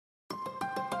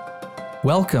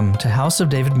Welcome to House of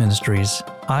David Ministries.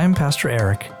 I'm Pastor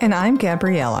Eric. And I'm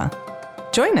Gabriella.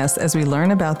 Join us as we learn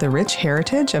about the rich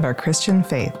heritage of our Christian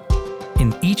faith.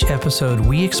 In each episode,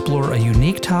 we explore a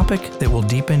unique topic that will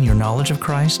deepen your knowledge of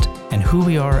Christ and who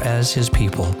we are as His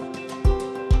people.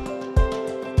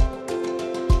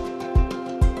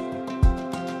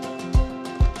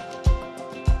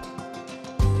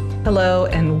 Hello,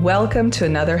 and welcome to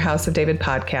another House of David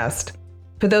podcast.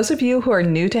 For those of you who are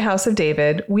new to House of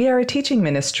David, we are a teaching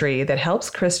ministry that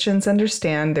helps Christians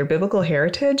understand their biblical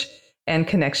heritage and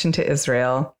connection to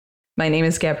Israel. My name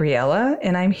is Gabriella,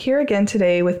 and I'm here again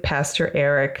today with Pastor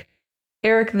Eric.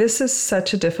 Eric, this is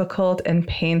such a difficult and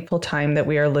painful time that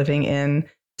we are living in.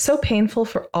 So painful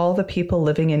for all the people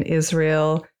living in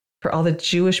Israel, for all the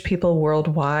Jewish people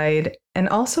worldwide, and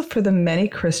also for the many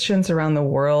Christians around the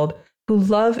world who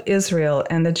love Israel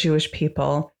and the Jewish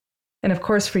people. And of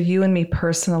course, for you and me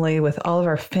personally, with all of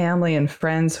our family and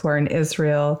friends who are in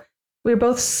Israel, we are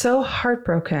both so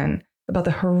heartbroken about the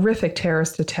horrific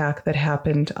terrorist attack that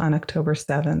happened on October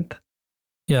 7th.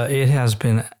 Yeah, it has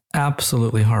been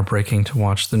absolutely heartbreaking to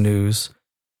watch the news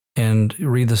and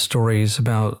read the stories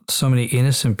about so many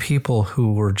innocent people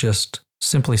who were just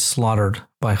simply slaughtered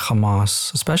by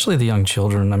Hamas, especially the young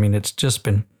children. I mean, it's just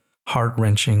been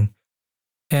heart-wrenching.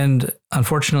 And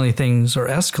unfortunately, things are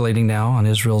escalating now on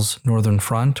Israel's northern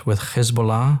front with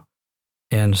Hezbollah,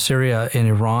 and Syria and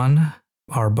Iran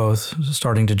are both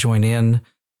starting to join in.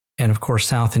 And of course,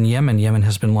 south in Yemen, Yemen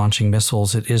has been launching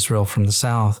missiles at Israel from the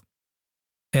south.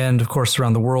 And of course,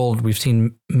 around the world, we've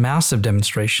seen massive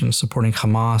demonstrations supporting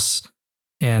Hamas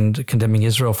and condemning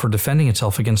Israel for defending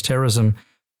itself against terrorism.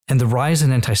 And the rise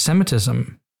in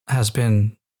anti-Semitism has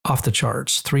been off the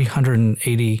charts,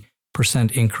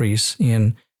 380% increase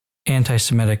in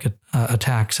anti-Semitic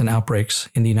attacks and outbreaks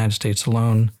in the United States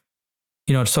alone.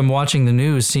 You know, so I'm watching the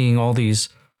news, seeing all these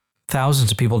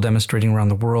thousands of people demonstrating around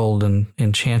the world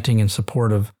and chanting in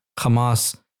support of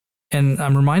Hamas. And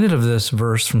I'm reminded of this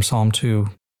verse from Psalm 2.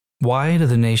 Why do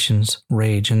the nations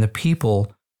rage and the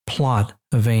people plot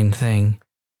a vain thing?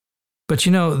 But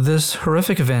you know, this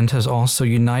horrific event has also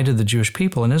united the Jewish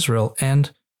people in Israel and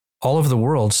all over the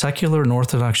world. Secular and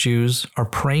Orthodox Jews are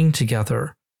praying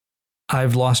together.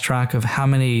 I've lost track of how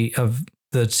many of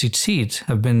the tzitzit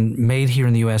have been made here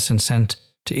in the U.S. and sent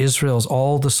to Israel.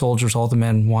 All the soldiers, all the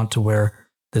men want to wear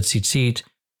the tzitzit.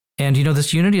 And you know,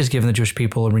 this unity has given the Jewish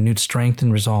people a renewed strength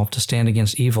and resolve to stand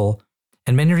against evil.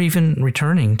 And many are even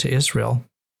returning to Israel.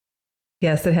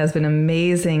 Yes, it has been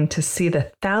amazing to see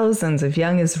the thousands of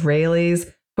young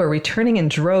Israelis who are returning in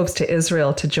droves to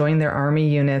Israel to join their army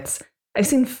units. I've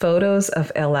seen photos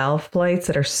of El Al flights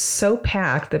that are so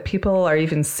packed that people are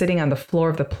even sitting on the floor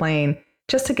of the plane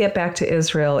just to get back to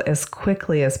Israel as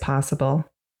quickly as possible.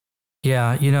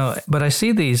 Yeah, you know, but I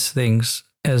see these things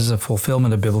as a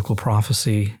fulfillment of biblical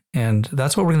prophecy, and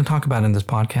that's what we're going to talk about in this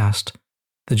podcast.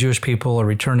 The Jewish people are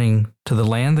returning to the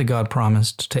land that God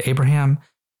promised to Abraham,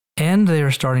 and they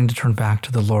are starting to turn back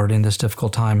to the Lord in this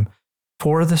difficult time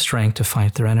for the strength to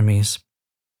fight their enemies.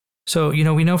 So, you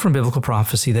know, we know from biblical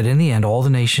prophecy that in the end, all the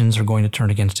nations are going to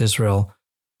turn against Israel.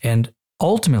 And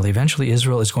ultimately, eventually,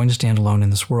 Israel is going to stand alone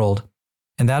in this world.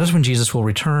 And that is when Jesus will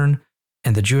return,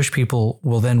 and the Jewish people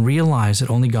will then realize that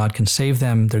only God can save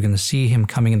them. They're going to see Him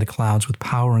coming in the clouds with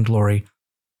power and glory.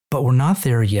 But we're not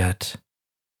there yet.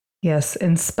 Yes,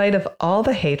 in spite of all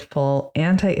the hateful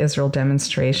anti-Israel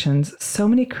demonstrations, so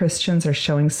many Christians are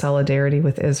showing solidarity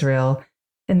with Israel.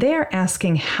 And they are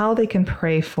asking how they can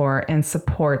pray for and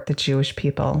support the Jewish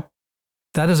people.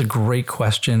 That is a great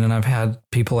question, and I've had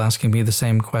people asking me the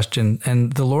same question.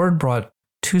 And the Lord brought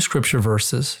two scripture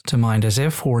verses to mind,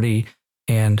 Isaiah 40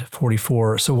 and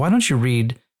 44. So why don't you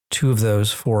read two of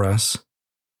those for us?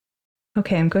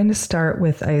 Okay, I'm going to start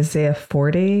with Isaiah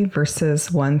 40,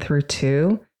 verses 1 through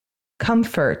 2.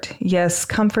 Comfort, yes,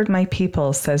 comfort my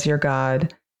people, says your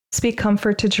God. Speak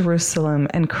comfort to Jerusalem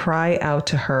and cry out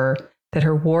to her, that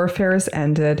her warfare is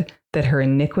ended, that her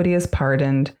iniquity is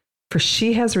pardoned, for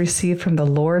she has received from the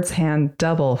Lord's hand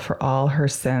double for all her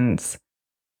sins.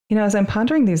 You know, as I'm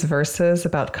pondering these verses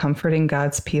about comforting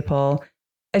God's people,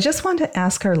 I just want to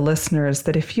ask our listeners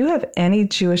that if you have any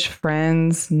Jewish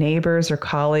friends, neighbors, or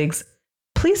colleagues,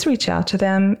 please reach out to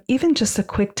them, even just a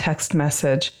quick text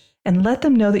message, and let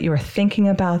them know that you are thinking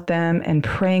about them and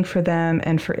praying for them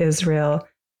and for Israel.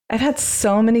 I've had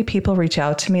so many people reach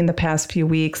out to me in the past few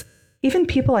weeks, even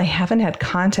people I haven't had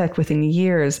contact with in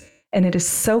years, and it is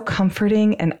so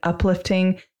comforting and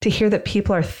uplifting to hear that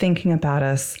people are thinking about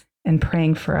us and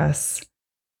praying for us.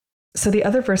 So the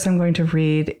other verse I'm going to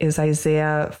read is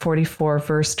Isaiah 44,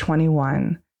 verse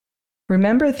 21.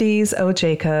 Remember these, O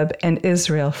Jacob and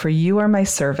Israel, for you are my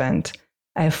servant.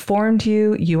 I have formed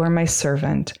you, you are my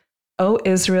servant. O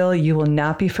Israel, you will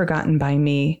not be forgotten by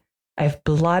me. I have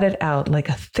blotted out like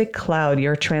a thick cloud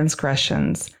your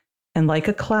transgressions, and like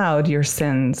a cloud your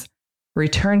sins.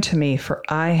 Return to me, for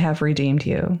I have redeemed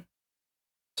you.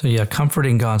 So yeah,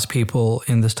 comforting God's people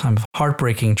in this time of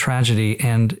heartbreaking tragedy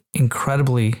and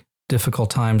incredibly difficult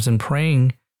times, and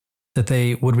praying that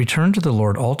they would return to the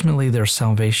Lord, ultimately their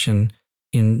salvation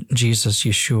in Jesus,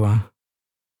 Yeshua.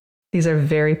 These are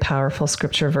very powerful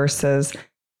scripture verses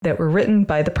that were written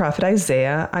by the prophet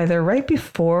Isaiah, either right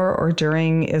before or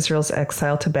during Israel's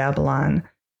exile to Babylon.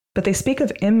 But they speak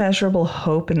of immeasurable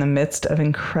hope in the midst of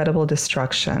incredible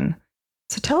destruction.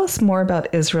 So tell us more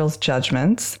about Israel's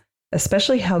judgments,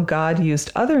 especially how God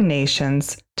used other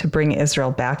nations to bring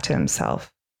Israel back to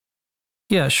himself.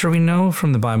 Yeah, sure. We know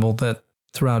from the Bible that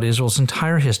throughout Israel's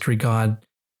entire history, God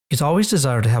has always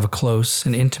desired to have a close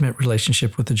and intimate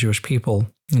relationship with the Jewish people.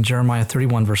 In Jeremiah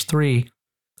 31, verse 3,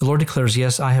 the Lord declares,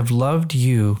 "Yes, I have loved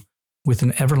you with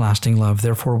an everlasting love.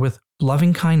 Therefore, with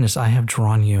loving kindness, I have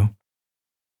drawn you."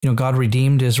 God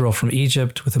redeemed Israel from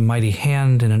Egypt with a mighty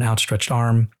hand and an outstretched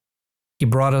arm. He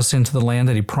brought us into the land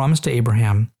that he promised to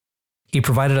Abraham. He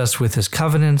provided us with his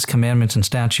covenants, commandments, and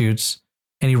statutes.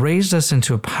 And he raised us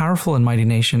into a powerful and mighty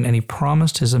nation, and he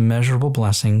promised his immeasurable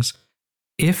blessings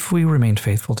if we remained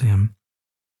faithful to him.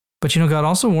 But God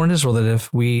also warned Israel that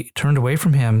if we turned away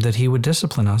from him, that he would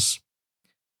discipline us.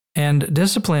 And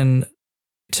discipline,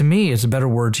 to me, is a better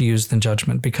word to use than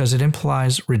judgment, because it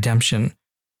implies redemption,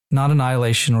 not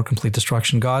annihilation or complete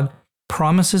destruction. God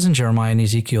promises in Jeremiah and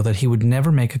Ezekiel that he would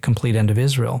never make a complete end of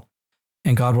Israel,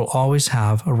 and God will always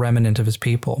have a remnant of his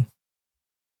people.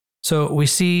 So we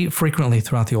see frequently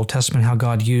throughout the Old Testament how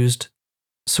God used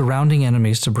surrounding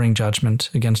enemies to bring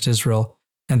judgment against Israel.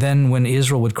 And then when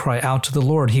Israel would cry out to the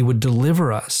Lord, he would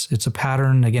deliver us. It's a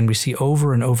pattern, again, we see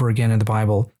over and over again in the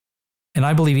Bible. And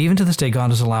I believe even to this day,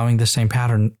 God is allowing the same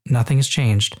pattern. Nothing has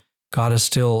changed. God is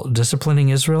still disciplining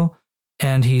Israel,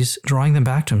 and he's drawing them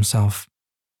back to himself.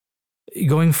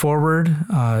 Going forward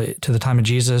to the time of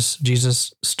Jesus,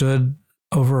 Jesus stood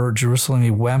over Jerusalem.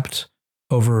 He wept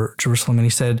over Jerusalem, and he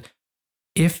said,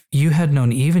 "If you had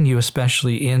known, even you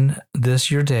especially in this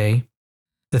your day,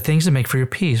 the things that make for your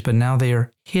peace, but now they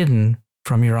are hidden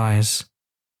from your eyes."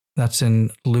 That's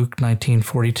in Luke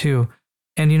 19:42.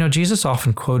 And Jesus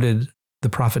often quoted the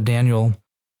prophet Daniel.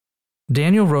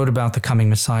 Daniel wrote about the coming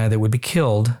Messiah that would be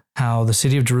killed, how the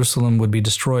city of Jerusalem would be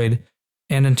destroyed,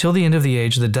 and until the end of the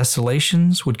age, the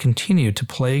desolations would continue to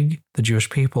plague the Jewish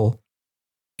people.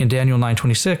 In Daniel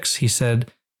 9:26, he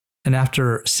said, "And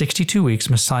after 62 weeks,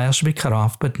 Messiah shall be cut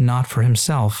off, but not for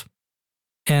himself.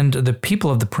 And the people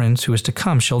of the prince who is to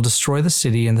come shall destroy the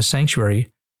city and the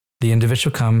sanctuary. The end of it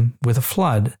shall come with a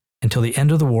flood. Until the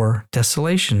end of the war,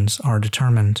 desolations are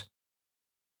determined."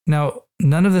 Now,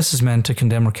 none of this is meant to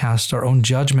condemn or cast our own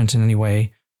judgment in any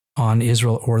way on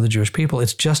Israel or the Jewish people.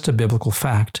 It's just a biblical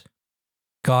fact.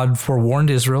 God forewarned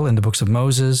Israel in the books of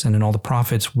Moses and in all the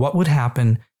prophets what would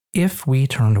happen if we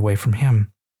turned away from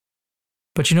him.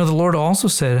 But the Lord also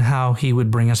said how he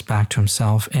would bring us back to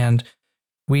himself. And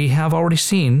we have already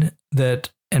seen that,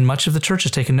 and much of the church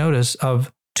has taken notice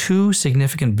of, two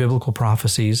significant biblical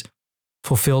prophecies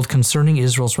fulfilled concerning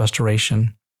Israel's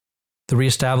restoration: the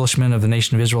reestablishment of the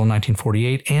nation of Israel in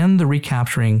 1948 and the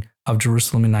recapturing of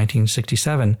Jerusalem in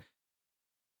 1967.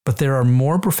 But there are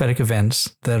more prophetic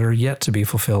events that are yet to be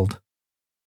fulfilled.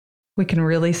 We can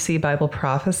really see Bible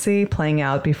prophecy playing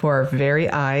out before our very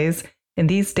eyes in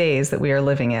these days that we are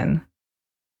living in.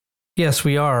 Yes,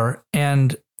 we are.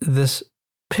 And this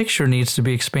picture needs to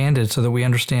be expanded so that we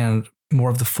understand more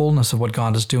of the fullness of what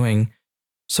God is doing.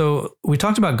 So we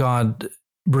talked about God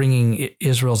bringing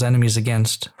Israel's enemies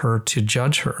against her to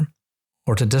judge her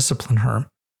or to discipline her.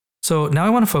 So now I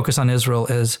want to focus on Israel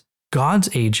as God's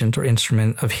agent or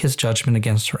instrument of his judgment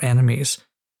against her enemies.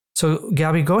 So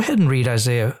Gabby, go ahead and read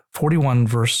Isaiah 41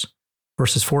 verses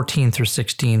 14 through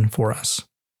 16 for us.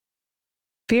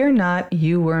 "Fear not,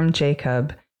 you worm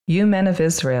Jacob, you men of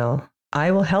Israel.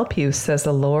 I will help you, says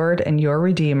the Lord and your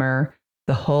Redeemer,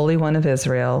 the Holy One of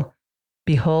Israel.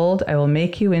 Behold, I will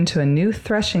make you into a new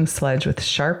threshing sledge with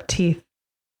sharp teeth.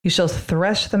 You shall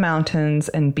thresh the mountains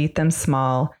and beat them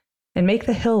small, and make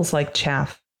the hills like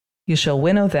chaff. You shall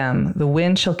winnow them, the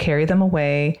wind shall carry them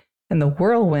away, and the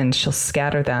whirlwind shall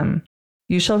scatter them.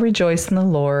 You shall rejoice in the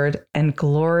Lord and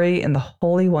glory in the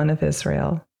Holy One of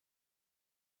Israel."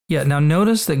 Yeah, now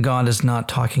notice that God is not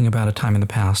talking about a time in the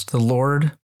past. The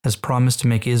Lord has promised to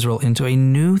make Israel into a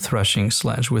new threshing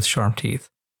sledge with sharp teeth.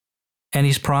 And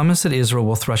he's promised that Israel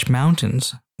will thresh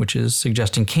mountains, which is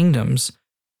suggesting kingdoms,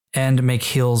 and make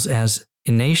hills as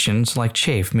in nations like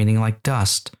chaff, meaning like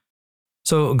dust.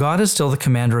 So God is still the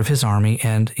commander of his army,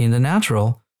 and in the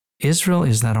natural, Israel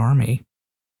is that army.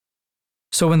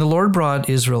 So when the Lord brought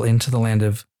Israel into the land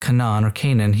of Canaan or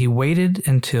Canaan, he waited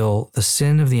until the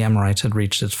sin of the Amorites had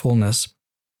reached its fullness.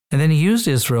 And then he used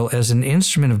Israel as an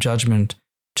instrument of judgment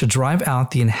to drive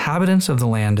out the inhabitants of the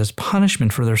land as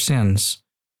punishment for their sins.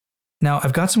 Now,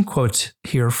 I've got some quotes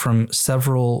here from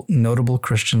several notable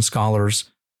Christian scholars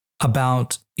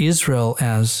about Israel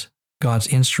as God's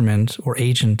instrument or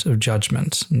agent of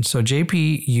judgment. And so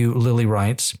J.P.U. Lilly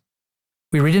writes,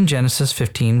 we read in Genesis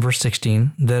 15, verse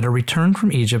 16, that a return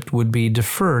from Egypt would be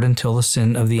deferred until the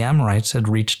sin of the Amorites had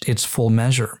reached its full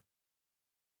measure.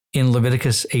 In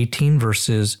Leviticus 18,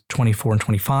 verses 24 and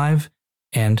 25,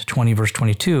 and 20, verse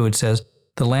 22, it says,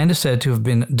 the land is said to have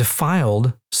been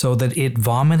defiled so that it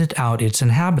vomited out its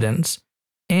inhabitants,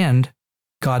 and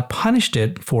God punished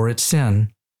it for its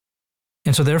sin.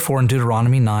 And so therefore in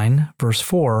Deuteronomy 9, verse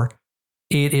 4,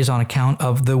 it is on account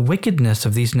of the wickedness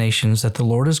of these nations that the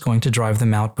Lord is going to drive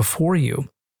them out before you.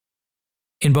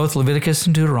 In both Leviticus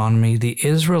and Deuteronomy, the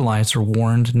Israelites are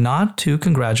warned not to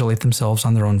congratulate themselves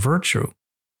on their own virtue,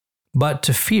 but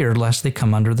to fear lest they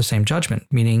come under the same judgment,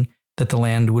 meaning that the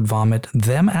land would vomit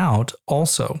them out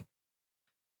also.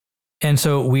 And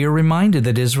so we are reminded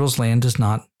that Israel's land does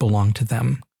not belong to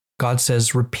them. God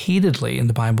says repeatedly in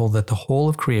the Bible that the whole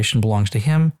of creation belongs to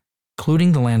him,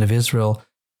 including the land of Israel,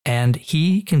 and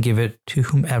he can give it to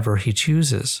whomever he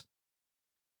chooses.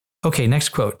 Okay, next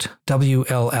quote.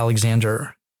 W.L.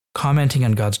 Alexander, commenting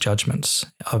on God's judgments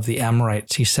of the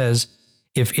Amorites, he says,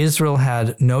 if Israel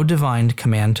had no divine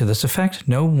command to this effect,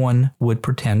 no one would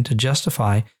pretend to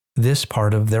justify this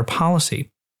part of their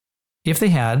policy. If they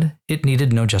had, it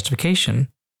needed no justification.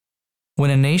 When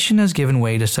a nation has given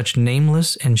way to such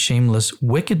nameless and shameless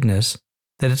wickedness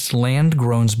that its land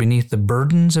groans beneath the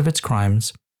burdens of its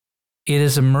crimes, it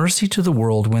is a mercy to the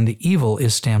world when the evil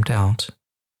is stamped out.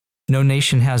 No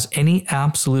nation has any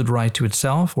absolute right to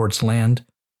itself or its land.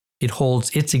 It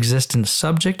holds its existence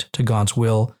subject to God's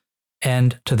will,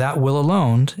 and to that will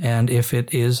alone, and if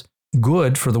it is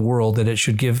good for the world that it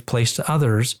should give place to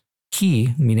others,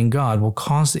 he, meaning God, will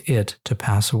cause it to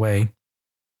pass away.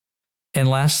 And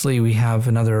lastly, we have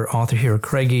another author here,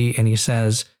 Craigie, and he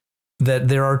says that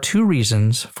there are two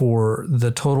reasons for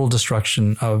the total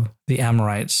destruction of the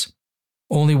Amorites,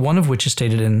 only one of which is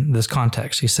stated in this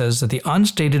context. He says that the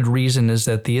unstated reason is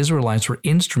that the Israelites were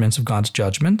instruments of God's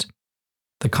judgment.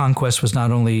 The conquest was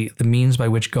not only the means by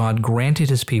which God granted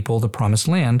his people the promised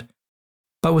land,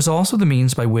 but was also the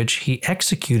means by which he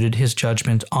executed his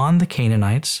judgment on the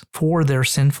Canaanites for their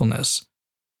sinfulness.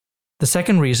 The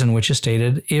second reason, which is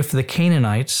stated, if the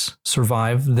Canaanites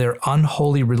survived, their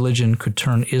unholy religion could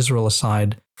turn Israel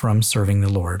aside from serving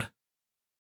the Lord.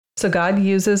 So God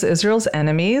uses Israel's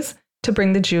enemies to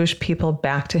bring the Jewish people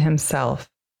back to himself.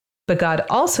 But God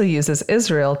also uses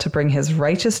Israel to bring his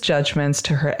righteous judgments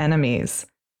to her enemies.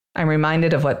 I'm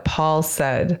reminded of what Paul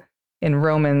said in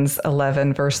Romans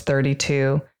 11, verse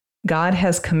 32. God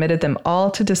has committed them all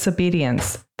to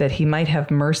disobedience, that he might have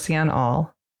mercy on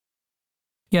all.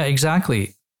 Yeah,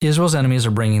 exactly. Israel's enemies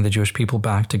are bringing the Jewish people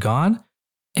back to God,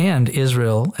 and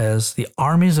Israel, as the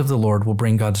armies of the Lord, will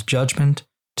bring God's judgment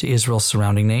to Israel's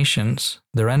surrounding nations,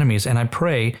 their enemies, and I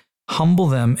pray, humble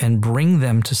them and bring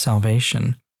them to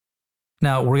salvation.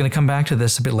 Now, we're going to come back to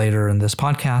this a bit later in this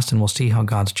podcast, and we'll see how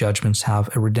God's judgments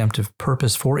have a redemptive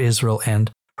purpose for Israel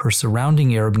and her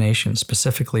surrounding Arab nations,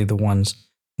 specifically the ones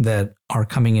that are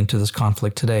coming into this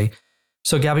conflict today.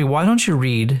 So, Gabby, why don't you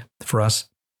read for us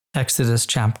Exodus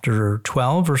chapter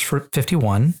 12, verse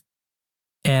 51,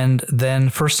 and then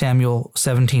 1 Samuel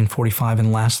 17:45,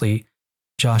 and lastly,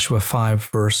 Joshua 5,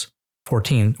 verse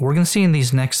 14. We're going to see in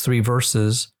these next three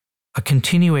verses a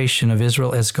continuation of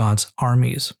Israel as God's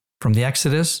armies, from the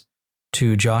Exodus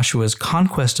to Joshua's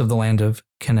conquest of the land of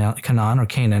Canaan or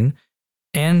Canaan,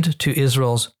 and to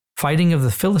Israel's fighting of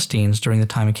the Philistines during the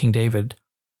time of King David.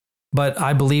 But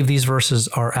I believe these verses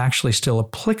are actually still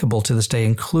applicable to this day,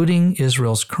 including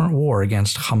Israel's current war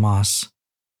against Hamas.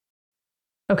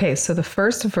 Okay, so the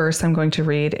first verse I'm going to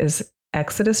read is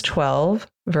Exodus 12,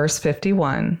 verse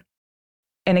 51.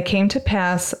 And it came to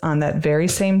pass on that very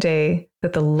same day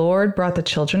that the Lord brought the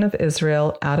children of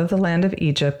Israel out of the land of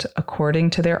Egypt according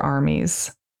to their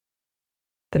armies.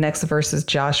 The next verse is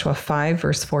Joshua 5,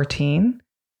 verse 14.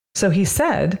 So he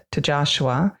said to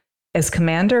Joshua, as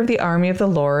commander of the army of the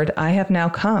Lord, I have now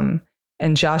come.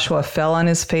 And Joshua fell on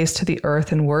his face to the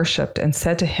earth and worshipped and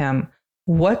said to him,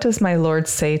 what does my Lord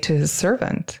say to his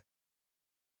servant?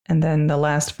 And then the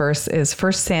last verse is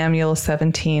 1 Samuel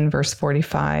 17, verse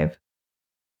 45.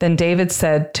 Then David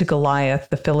said to Goliath,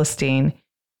 the Philistine,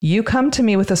 You come to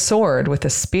me with a sword, with a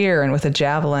spear, and with a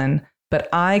javelin, but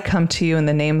I come to you in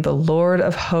the name of the Lord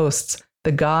of hosts,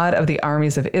 the God of the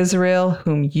armies of Israel,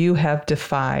 whom you have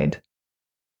defied.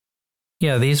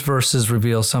 Yeah, these verses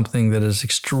reveal something that is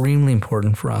extremely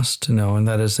important for us to know, and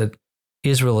that is that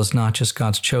Israel is not just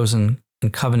God's chosen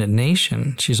and covenant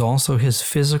nation, she's also his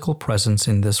physical presence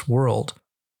in this world.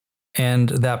 And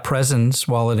that presence,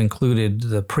 while it included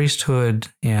the priesthood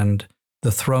and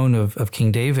the throne of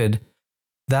King David,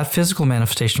 that physical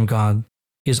manifestation of God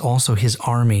is also his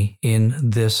army in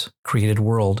this created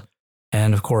world.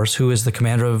 And of course, who is the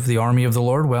commander of the army of the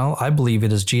Lord? Well, I believe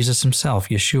it is Jesus himself,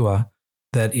 Yeshua,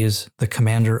 that is the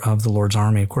commander of the Lord's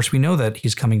army. Of course, we know that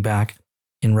he's coming back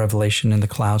in Revelation in the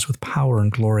clouds with power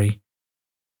and glory.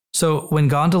 So when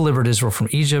God delivered Israel from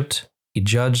Egypt, he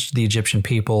judged the Egyptian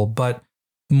people, but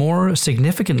more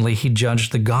significantly, he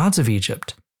judged the gods of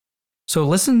Egypt. So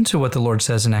listen to what the Lord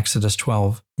says in Exodus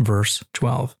 12, verse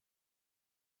 12.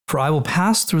 For I will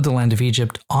pass through the land of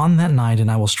Egypt on that night,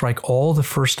 and I will strike all the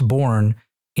firstborn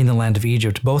in the land of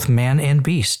Egypt, both man and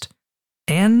beast.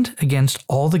 And against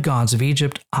all the gods of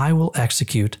Egypt, I will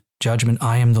execute judgment.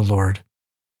 I am the Lord.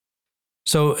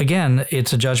 So again,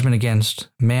 it's a judgment against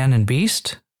man and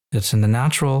beast. It's in the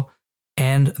natural.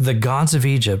 And the gods of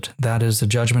Egypt, that is the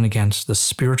judgment against the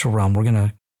spiritual realm. We're going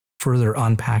to further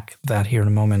unpack that here in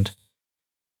a moment.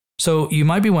 So you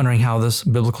might be wondering how this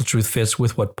biblical truth fits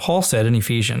with what Paul said in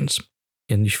Ephesians.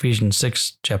 In Ephesians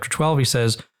 6, chapter 12, he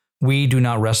says, we do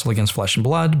not wrestle against flesh and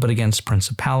blood, but against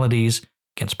principalities,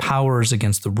 against powers,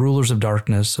 against the rulers of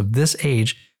darkness of this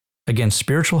age, against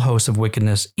spiritual hosts of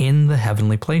wickedness in the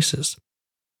heavenly places.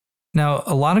 Now,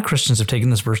 a lot of Christians have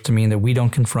taken this verse to mean that we don't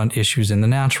confront issues in the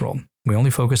natural. We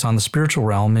only focus on the spiritual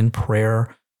realm in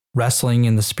prayer, wrestling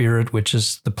in the spirit, which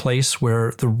is the place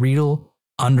where the real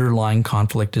underlying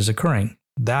conflict is occurring.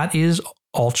 That is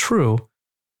all true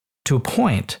to a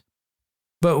point.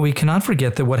 But we cannot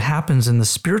forget that what happens in the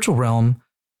spiritual realm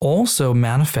also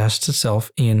manifests itself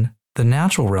in the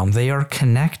natural realm. They are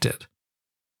connected.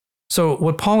 So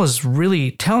what Paul is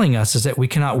really telling us is that we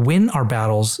cannot win our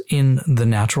battles in the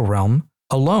natural realm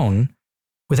alone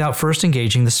without first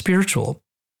engaging the spiritual.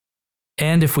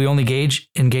 And if we only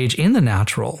engage in the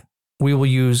natural, we will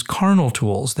use carnal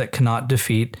tools that cannot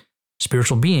defeat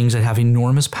spiritual beings that have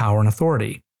enormous power and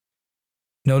authority.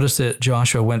 Notice that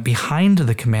Joshua went behind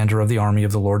the commander of the army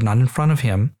of the Lord, not in front of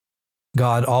him.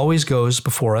 God always goes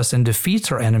before us and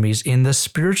defeats our enemies in the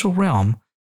spiritual realm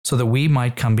so that we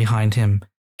might come behind him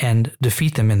and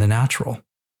defeat them in the natural.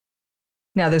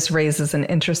 Now, this raises an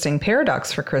interesting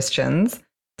paradox for Christians.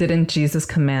 Didn't Jesus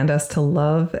command us to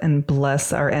love and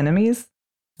bless our enemies?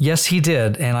 Yes, he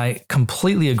did. And I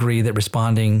completely agree that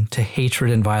responding to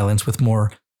hatred and violence with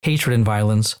more hatred and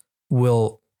violence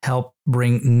will help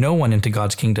bring no one into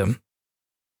God's kingdom.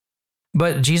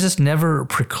 But Jesus never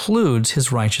precludes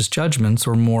his righteous judgments,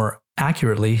 or more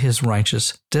accurately, his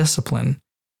righteous discipline.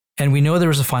 And we know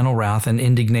there is a final wrath and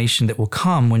indignation that will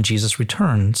come when Jesus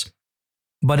returns.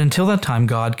 But until that time,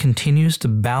 God continues to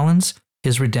balance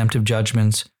his redemptive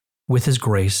judgments with his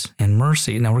grace and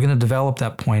mercy. Now, we're going to develop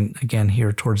that point again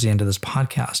here towards the end of this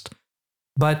podcast.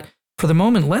 But for the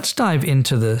moment, let's dive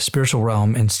into the spiritual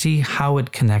realm and see how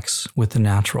it connects with the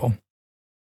natural.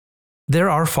 There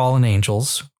are fallen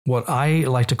angels, what I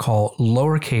like to call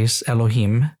lowercase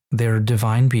Elohim. They're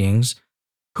divine beings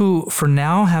who for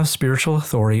now have spiritual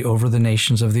authority over the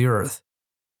nations of the earth.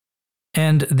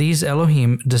 And these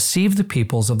Elohim deceive the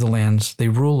peoples of the lands they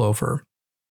rule over.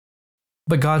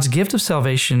 But God's gift of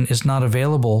salvation is not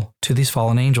available to these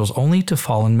fallen angels, only to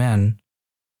fallen men.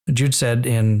 Jude said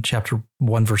in chapter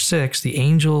 1, verse 6, the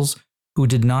angels who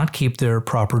did not keep their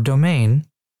proper domain,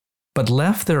 but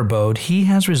left their abode, he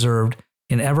has reserved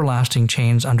in everlasting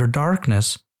chains under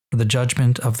darkness for the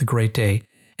judgment of the great day.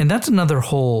 And that's another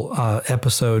whole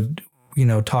episode,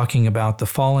 talking about the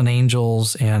fallen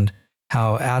angels and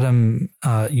how Adam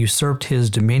usurped his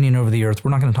dominion over the earth.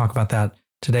 We're not going to talk about that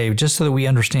today, just so that we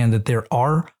understand that there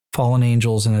are fallen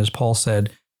angels, and as Paul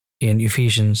said in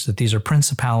Ephesians, that these are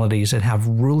principalities that have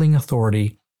ruling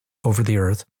authority over the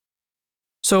earth.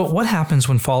 So what happens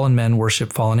when fallen men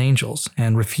worship fallen angels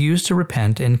and refuse to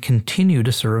repent and continue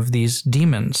to serve these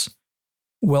demons?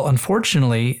 Well,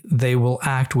 unfortunately, they will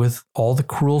act with all the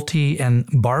cruelty and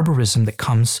barbarism that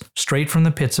comes straight from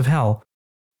the pits of hell.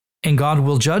 And God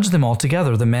will judge them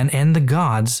altogether, the men and the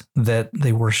gods that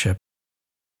they worship.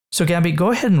 So Gabby,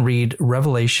 go ahead and read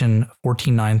Revelation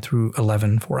 14:9 through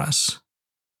 11 for us.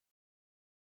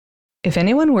 If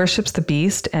anyone worships the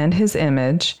beast and his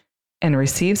image, and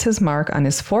receives his mark on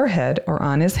his forehead or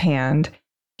on his hand,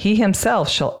 he himself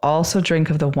shall also drink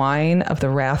of the wine of the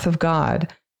wrath of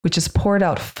God, which is poured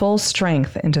out full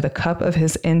strength into the cup of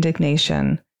his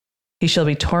indignation. He shall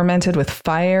be tormented with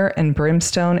fire and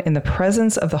brimstone in the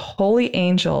presence of the holy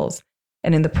angels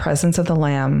and in the presence of the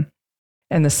Lamb.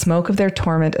 And the smoke of their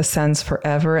torment ascends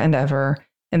forever and ever,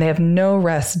 and they have no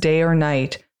rest day or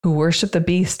night who worship the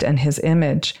beast and his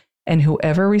image, and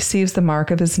whoever receives the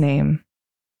mark of his name.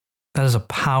 That is a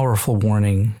powerful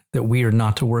warning that we are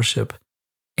not to worship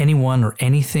anyone or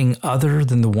anything other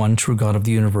than the one true God of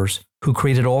the universe, who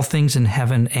created all things in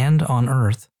heaven and on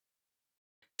earth.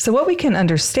 So what we can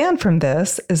understand from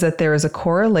this is that there is a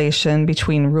correlation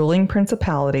between ruling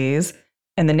principalities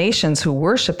and the nations who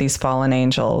worship these fallen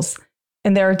angels.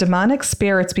 And there are demonic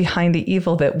spirits behind the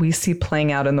evil that we see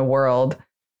playing out in the world.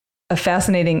 A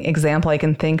fascinating example I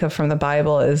can think of from the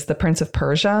Bible is the Prince of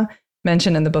Persia,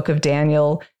 mentioned in the book of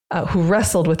Daniel, who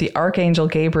wrestled with the archangel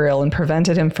Gabriel and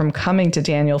prevented him from coming to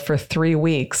Daniel for 3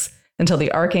 weeks until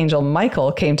the archangel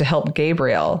Michael came to help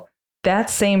Gabriel.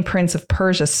 That same Prince of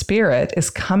Persia spirit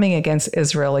is coming against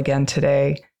Israel again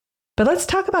today. But let's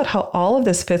talk about how all of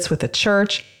this fits with the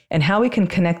church and how we can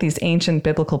connect these ancient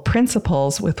biblical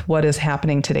principles with what is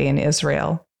happening today in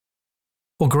Israel.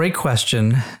 Well, great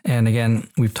question. And again,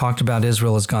 we've talked about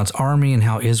Israel as God's army and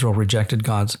how Israel rejected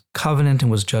God's covenant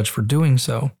and was judged for doing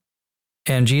so.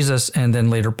 And Jesus and then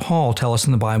later Paul tell us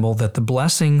in the Bible that the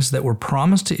blessings that were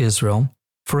promised to Israel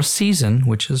for a season,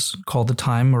 which is called the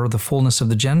time or the fullness of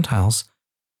the Gentiles,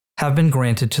 have been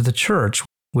granted to the church,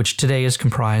 which today is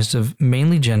comprised of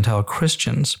mainly Gentile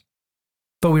Christians.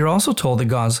 But we are also told that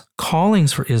God's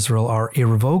callings for Israel are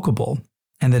irrevocable,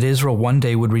 and that Israel one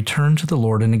day would return to the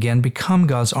Lord and again become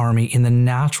God's army in the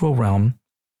natural realm.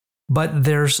 But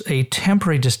there's a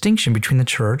temporary distinction between the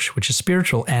church, which is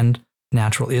spiritual, and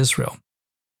natural Israel.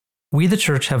 We, the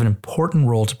church, have an important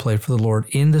role to play for the Lord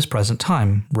in this present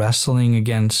time, wrestling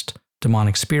against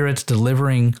demonic spirits,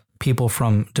 delivering people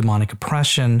from demonic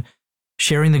oppression,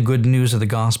 sharing the good news of the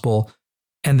gospel,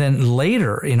 and then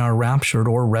later in our raptured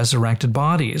or resurrected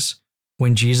bodies,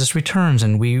 when Jesus returns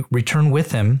and we return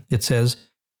with him, it says,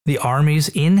 the armies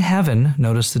in heaven,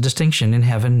 notice the distinction, in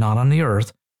heaven, not on the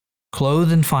earth,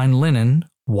 clothed in fine linen,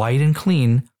 white and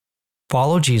clean,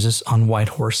 follow Jesus on white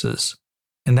horses.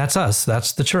 And that's us.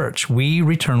 That's the church. We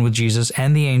return with Jesus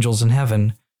and the angels in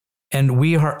heaven, and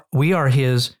we are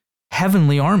his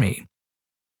heavenly army.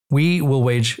 We will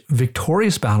wage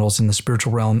victorious battles in the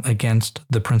spiritual realm against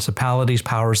the principalities,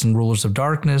 powers, and rulers of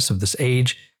darkness of this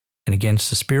age, and against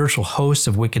the spiritual hosts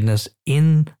of wickedness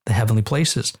in the heavenly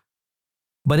places.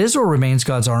 But Israel remains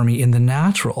God's army in the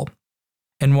natural.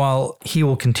 And while he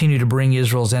will continue to bring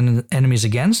Israel's enemies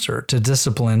against her to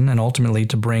discipline and ultimately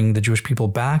to bring the Jewish people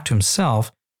back to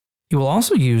himself, he will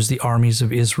also use the armies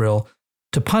of Israel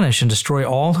to punish and destroy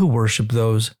all who worship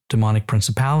those demonic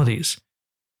principalities.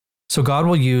 So God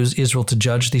will use Israel to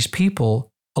judge these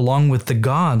people along with the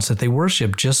gods that they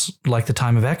worship, just like the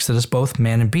time of Exodus, both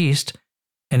man and beast,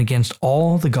 and against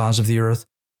all the gods of the earth,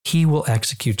 he will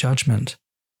execute judgment.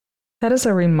 That is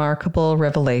a remarkable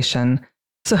revelation.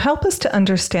 So help us to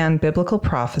understand biblical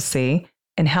prophecy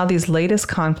and how these latest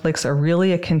conflicts are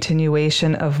really a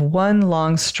continuation of one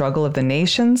long struggle of the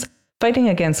nations fighting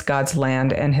against God's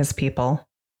land and his people.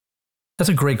 That's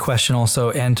a great question also.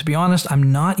 And to be honest,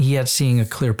 I'm not yet seeing a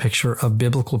clear picture of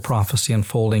biblical prophecy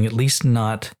unfolding, at least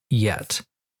not yet.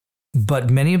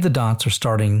 But many of the dots are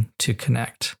starting to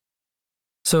connect.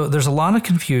 So there's a lot of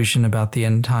confusion about the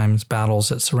end times battles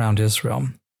that surround Israel.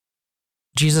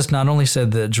 Jesus not only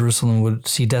said that Jerusalem would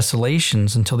see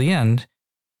desolations until the end,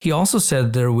 he also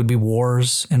said there would be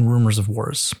wars and rumors of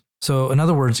wars. So in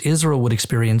other words, Israel would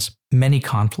experience many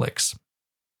conflicts.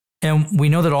 And we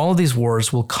know that all of these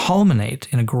wars will culminate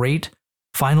in a great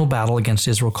final battle against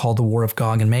Israel called the War of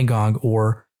Gog and Magog,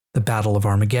 or the Battle of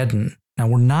Armageddon. Now,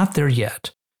 we're not there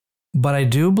yet, but I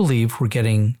do believe we're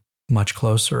getting much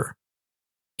closer.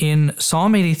 In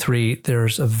Psalm 83,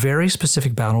 there's a very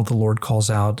specific battle the Lord calls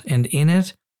out, and in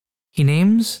it, he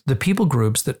names the people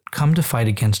groups that come to fight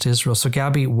against Israel. So,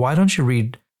 Gabby, why don't you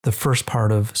read the first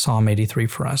part of Psalm 83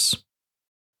 for us?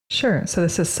 Sure. So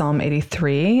this is Psalm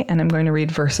 83, and I'm going to read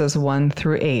verses 1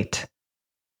 through 8.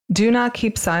 Do not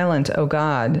keep silent, O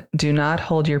God. Do not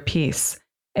hold your peace.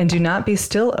 And do not be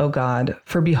still, O God.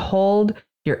 For behold,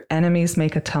 your enemies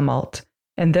make a tumult,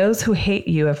 and those who hate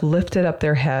you have lifted up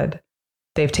their head.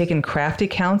 They've taken crafty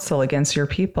counsel against your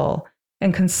people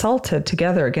and consulted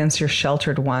together against your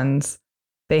sheltered ones.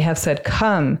 They have said,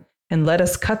 come and let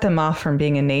us cut them off from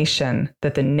being a nation,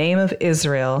 that the name of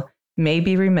Israel may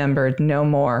be remembered no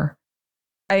more.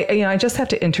 I just have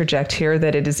to interject here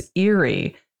that it is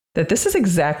eerie that this is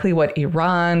exactly what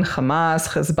Iran, Hamas,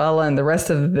 Hezbollah, and the rest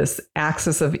of this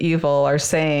axis of evil are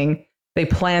saying they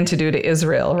plan to do to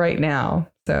Israel right now.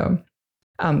 So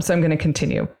I'm going to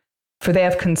continue. For they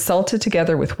have consulted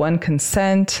together with one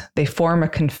consent. They form a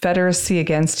confederacy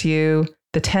against you.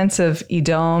 The tents of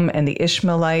Edom and the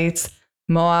Ishmaelites,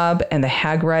 Moab and the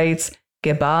Hagrites,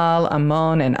 Gebal,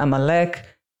 Ammon, and Amalek,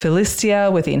 Philistia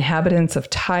with the inhabitants of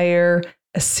Tyre.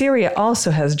 Assyria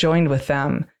also has joined with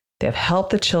them. They have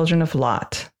helped the children of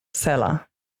Lot. Selah.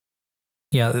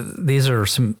 Yeah, these are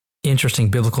some interesting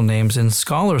biblical names, and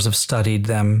scholars have studied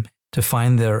them to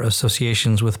find their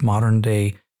associations with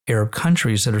modern-day Arab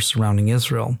countries that are surrounding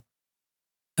Israel.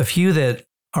 A few that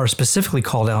are specifically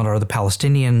called out are the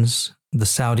Palestinians, the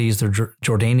Saudis, the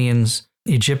Jordanians,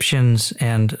 Egyptians,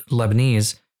 and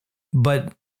Lebanese.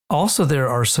 But also there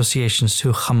are associations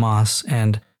to Hamas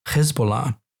and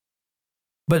Hezbollah.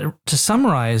 But to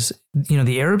summarize,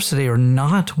 the Arabs today are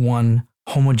not one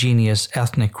homogeneous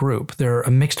ethnic group. They're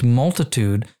a mixed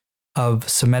multitude of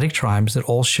Semitic tribes that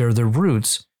all share their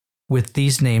roots with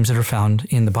these names that are found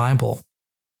in the Bible.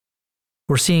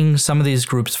 We're seeing some of these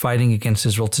groups fighting against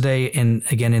Israel today, and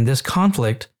again, in this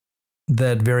conflict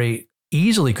that very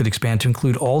easily could expand to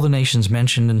include all the nations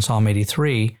mentioned in Psalm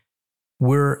 83,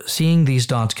 we're seeing these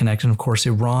dots connect, and of course,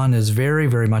 Iran is very,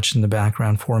 very much in the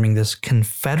background forming this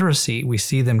confederacy. We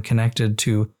see them connected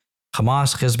to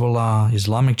Hamas, Hezbollah,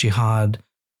 Islamic Jihad,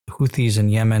 Houthis in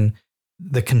Yemen.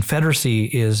 The confederacy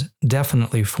is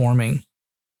definitely forming.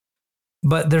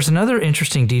 But there's another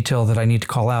interesting detail that I need to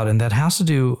call out, and that has to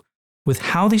do with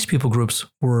how these people groups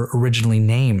were originally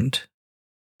named,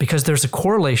 because there's a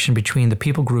correlation between the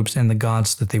people groups and the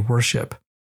gods that they worship.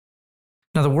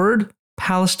 Now, the word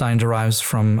Palestine derives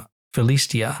from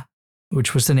Philistia,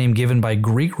 which was the name given by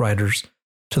Greek writers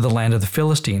to the land of the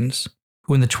Philistines,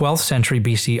 who in the 12th century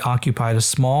BC occupied a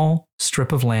small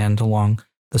strip of land along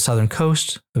the southern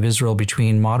coast of Israel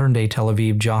between modern-day Tel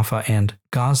Aviv, Jaffa, and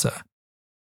Gaza.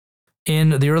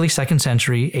 In the early 2nd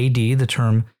century AD, the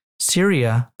term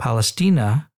Syria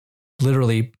Palestina,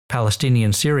 literally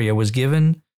Palestinian Syria, was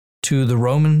given to the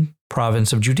Roman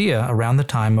province of Judea around the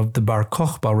time of the Bar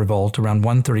Kokhba revolt around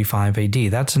 135 AD.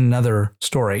 That's another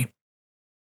story.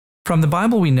 From the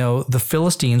Bible, we know the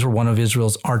Philistines were one of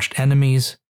Israel's arch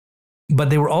enemies, but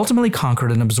they were ultimately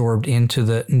conquered and absorbed into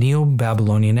the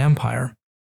Neo-Babylonian Empire,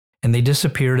 and they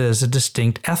disappeared as a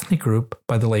distinct ethnic group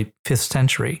by the late 5th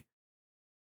century.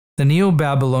 The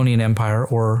Neo-Babylonian Empire,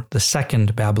 or the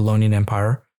Second Babylonian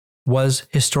Empire, was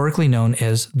historically known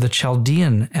as the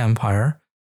Chaldean Empire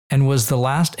and was the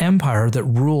last empire that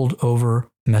ruled over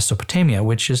Mesopotamia,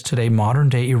 which is today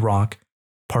modern-day Iraq,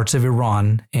 parts of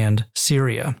Iran, and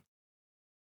Syria.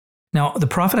 Now, the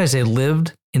prophet Isaiah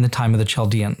lived in the time of the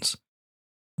Chaldeans,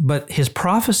 but his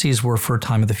prophecies were for a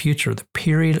time of the future, the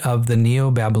period of the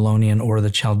Neo-Babylonian or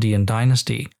the Chaldean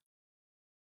dynasty.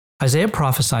 Isaiah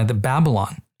prophesied that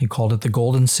Babylon, he called it the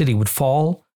Golden City, would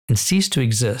fall and cease to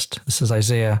exist. This is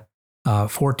Isaiah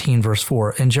 14, verse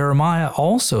 4. And Jeremiah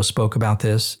also spoke about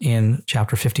this in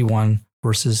chapter 51,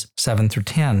 verses 7 through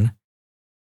 10.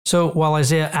 So while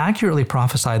Isaiah accurately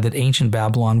prophesied that ancient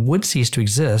Babylon would cease to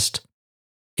exist,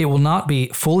 it will not be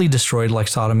fully destroyed like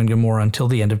Sodom and Gomorrah until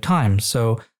the end of time.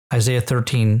 So Isaiah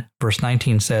 13, verse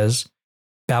 19 says,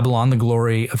 Babylon, the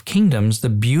glory of kingdoms, the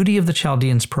beauty of the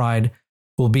Chaldeans' pride,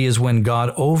 will be as when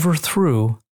God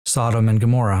overthrew Sodom and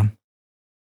Gomorrah.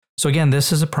 So again,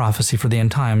 this is a prophecy for the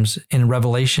end times. In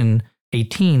Revelation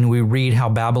 18, we read how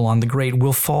Babylon the Great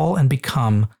will fall and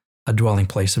become a dwelling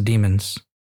place of demons.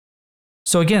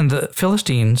 So again, the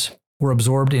Philistines were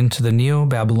absorbed into the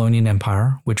Neo-Babylonian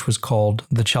Empire, which was called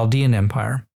the Chaldean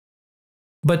Empire.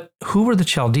 But who were the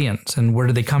Chaldeans and where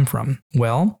did they come from?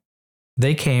 Well,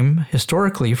 they came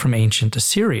historically from ancient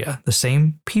Assyria, the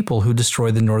same people who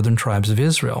destroyed the northern tribes of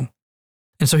Israel.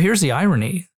 And so here's the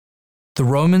irony. The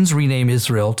Romans renamed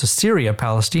Israel to Syria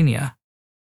Palestina.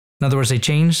 In other words, they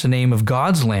changed the name of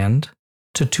God's land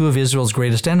to two of Israel's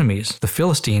greatest enemies, the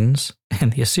Philistines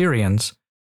and the Assyrians.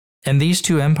 And these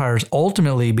two empires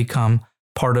ultimately become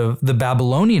part of the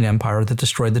Babylonian Empire that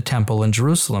destroyed the temple in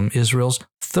Jerusalem, Israel's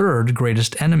third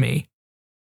greatest enemy.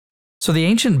 So the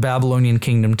ancient Babylonian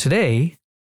kingdom today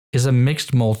is a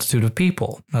mixed multitude of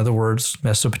people. In other words,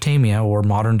 Mesopotamia, or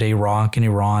modern-day Iraq and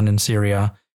Iran and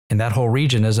Syria, and that whole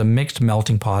region is a mixed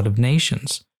melting pot of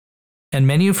nations, and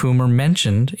many of whom are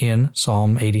mentioned in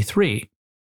Psalm 83.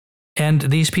 And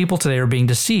these people today are being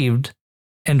deceived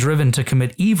and driven to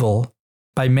commit evil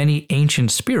by many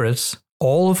ancient spirits,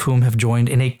 all of whom have joined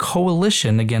in a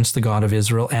coalition against the God of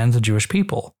Israel and the Jewish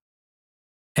people.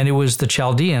 And it was the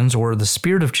Chaldeans, or the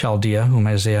spirit of Chaldea, whom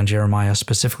Isaiah and Jeremiah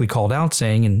specifically called out,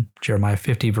 saying in Jeremiah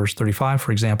 50, verse 35,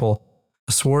 for example,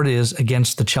 the sword is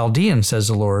against the Chaldeans, says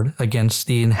the Lord, against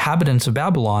the inhabitants of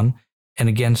Babylon, and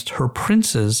against her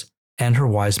princes and her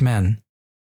wise men.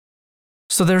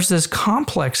 So there's this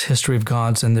complex history of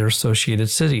gods and their associated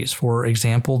cities. For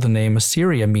example, the name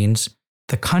Assyria means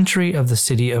the country of the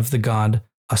city of the god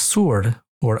Assur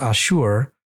or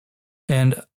Ashur,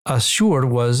 and Ashur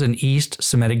was an East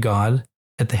Semitic god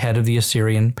at the head of the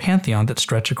Assyrian pantheon that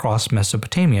stretched across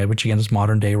Mesopotamia, which again is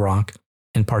modern-day Iraq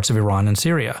and parts of Iran and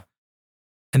Syria.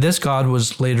 And this god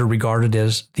was later regarded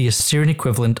as the Assyrian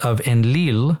equivalent of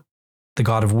Enlil, the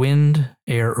god of wind,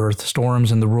 air, earth,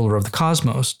 storms, and the ruler of the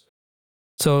cosmos.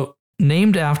 So,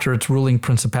 named after its ruling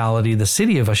principality, the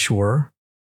city of Ashur,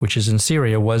 which is in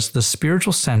Syria, was the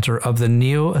spiritual center of the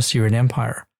Neo-Assyrian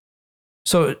Empire.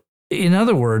 So, in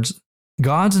other words,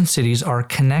 gods and cities are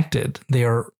connected. They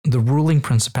are the ruling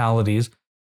principalities,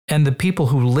 and the people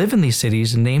who live in these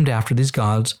cities named after these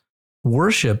gods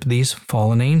worship these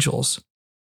fallen angels.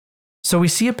 So we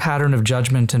see a pattern of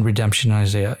judgment and redemption in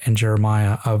Isaiah and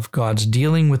Jeremiah of God's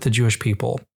dealing with the Jewish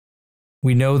people.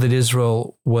 We know that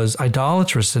Israel was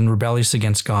idolatrous and rebellious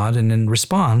against God, and in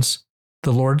response,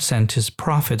 the Lord sent his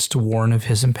prophets to warn of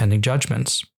his impending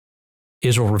judgments.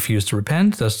 Israel refused to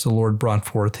repent, thus the Lord brought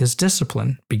forth his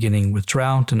discipline, beginning with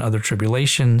drought and other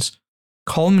tribulations,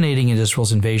 culminating in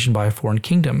Israel's invasion by a foreign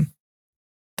kingdom.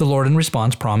 The Lord, in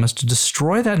response, promised to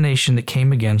destroy that nation that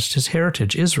came against his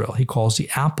heritage, Israel. He calls the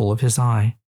apple of his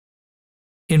eye.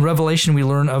 In Revelation, we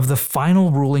learn of the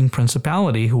final ruling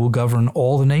principality who will govern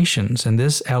all the nations, and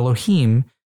this Elohim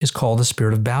is called the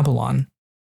spirit of Babylon.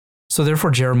 So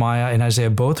therefore, Jeremiah and Isaiah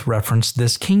both reference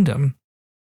this kingdom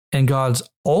and God's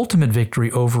ultimate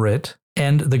victory over it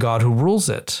and the God who rules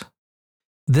it.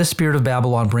 This spirit of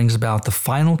Babylon brings about the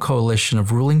final coalition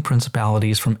of ruling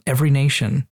principalities from every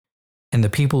nation, and the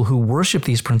people who worship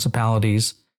these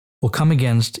principalities will come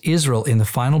against Israel in the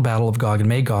final battle of Gog and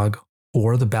Magog,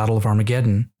 or the Battle of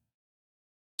Armageddon.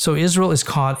 So Israel is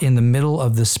caught in the middle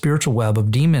of the spiritual web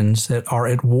of demons that are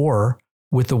at war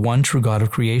with the one true God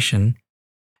of creation,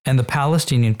 and the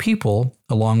Palestinian people,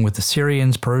 along with the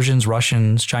Syrians, Persians,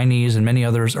 Russians, Chinese, and many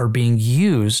others, are being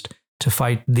used to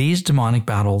fight these demonic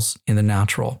battles in the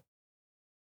natural.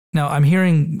 Now, I'm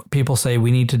hearing people say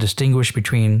we need to distinguish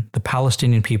between the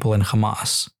Palestinian people and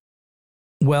Hamas.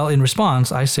 Well, in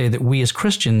response, I say that we as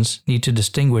Christians need to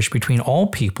distinguish between all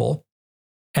people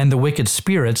and the wicked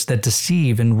spirits that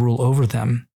deceive and rule over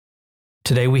them.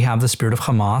 Today we have the spirit of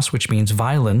Hamas, which means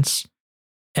violence,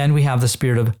 and we have the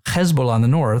spirit of Hezbollah in the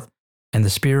north, and the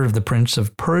spirit of the prince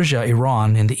of Persia,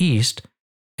 Iran, in the east,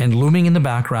 and looming in the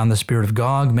background, the spirit of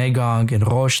Gog, Magog, and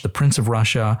Rosh, the prince of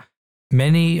Russia,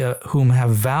 many whom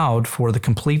have vowed for the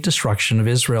complete destruction of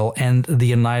Israel and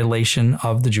the annihilation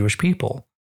of the Jewish people,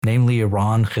 namely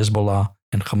Iran, Hezbollah,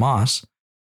 and Hamas.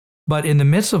 But in the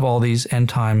midst of all these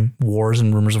end-time wars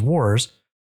and rumors of wars,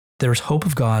 there's hope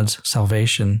of God's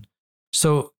salvation.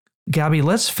 So, Gabby,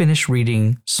 let's finish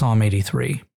reading Psalm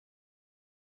 83.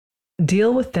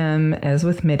 Deal with them as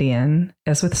with Midian,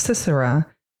 as with Sisera,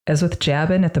 as with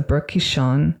Jabin at the brook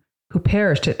Kishon, who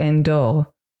perished at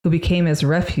En-Dor, who became as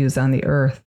refuse on the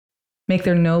earth. Make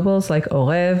their nobles like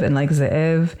Orev and like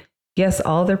Ze'ev, yes,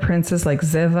 all their princes like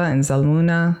Zeva and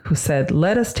Zalmunna, who said,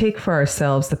 let us take for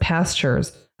ourselves the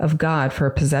pastures of God for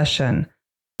a possession.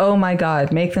 O my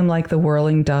God, make them like the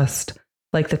whirling dust,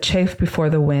 like the chaff before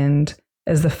the wind,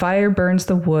 as the fire burns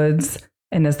the woods,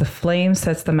 and as the flame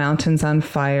sets the mountains on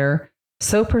fire,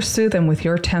 so pursue them with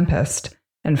your tempest,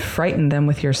 and frighten them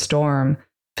with your storm.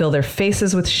 Fill their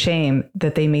faces with shame,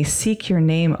 that they may seek your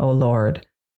name, O Lord.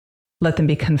 Let them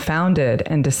be confounded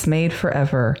and dismayed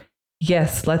forever.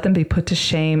 Yes, let them be put to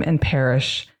shame and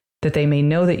perish, that they may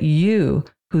know that you,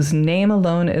 whose name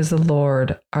alone is the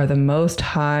Lord, are the most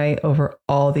high over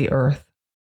all the earth.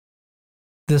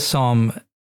 This psalm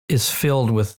is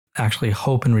filled with actually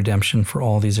hope and redemption for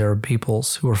all these Arab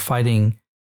peoples who are fighting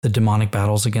the demonic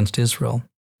battles against Israel.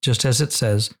 Just as it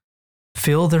says,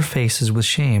 fill their faces with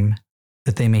shame,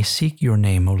 that they may seek your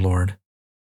name, O Lord.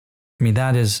 I mean,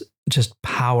 that is just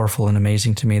powerful and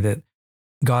amazing to me, that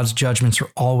God's judgments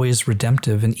are always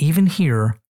redemptive. And even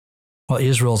here, while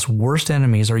Israel's worst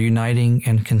enemies are uniting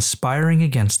and conspiring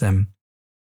against them,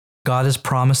 God is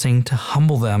promising to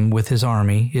humble them with his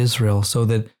army, Israel, so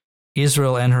that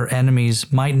Israel and her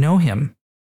enemies might know him.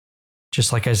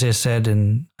 Just like Isaiah said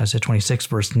in Isaiah 26,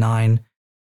 verse 9,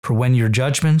 for when your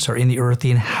judgments are in the earth,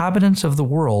 the inhabitants of the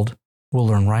world will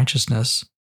learn righteousness.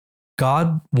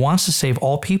 God wants to save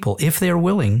all people if they are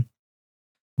willing.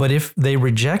 But if they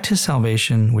reject his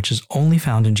salvation, which is only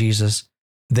found in Jesus,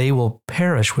 they will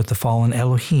perish with the fallen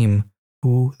Elohim,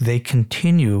 who they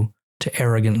continue to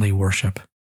arrogantly worship.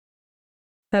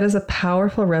 That is a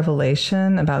powerful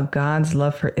revelation about God's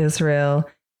love for Israel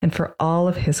and for all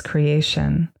of his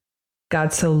creation.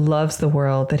 God so loves the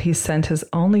world that he sent his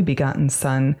only begotten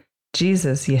Son,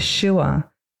 Jesus, Yeshua,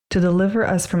 to deliver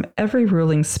us from every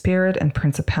ruling spirit and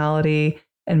principality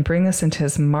and bring us into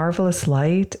his marvelous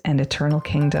light and eternal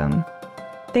kingdom.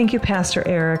 Thank you, Pastor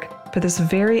Eric, for this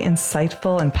very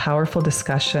insightful and powerful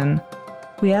discussion.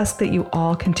 We ask that you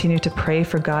all continue to pray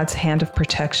for God's hand of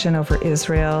protection over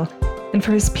Israel and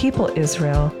for his people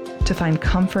Israel to find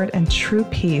comfort and true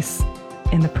peace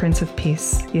in the Prince of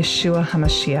Peace, Yeshua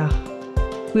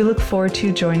HaMashiach. We look forward to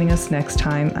you joining us next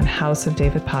time on House of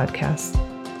David podcast.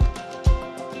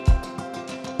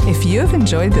 If you have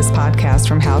enjoyed this podcast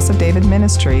from House of David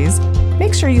Ministries,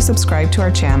 make sure you subscribe to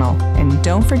our channel and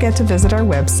don't forget to visit our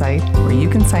website where you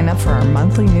can sign up for our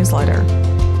monthly newsletter.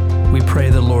 We pray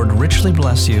the Lord richly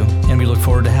bless you, and we look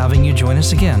forward to having you join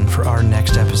us again for our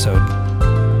next episode.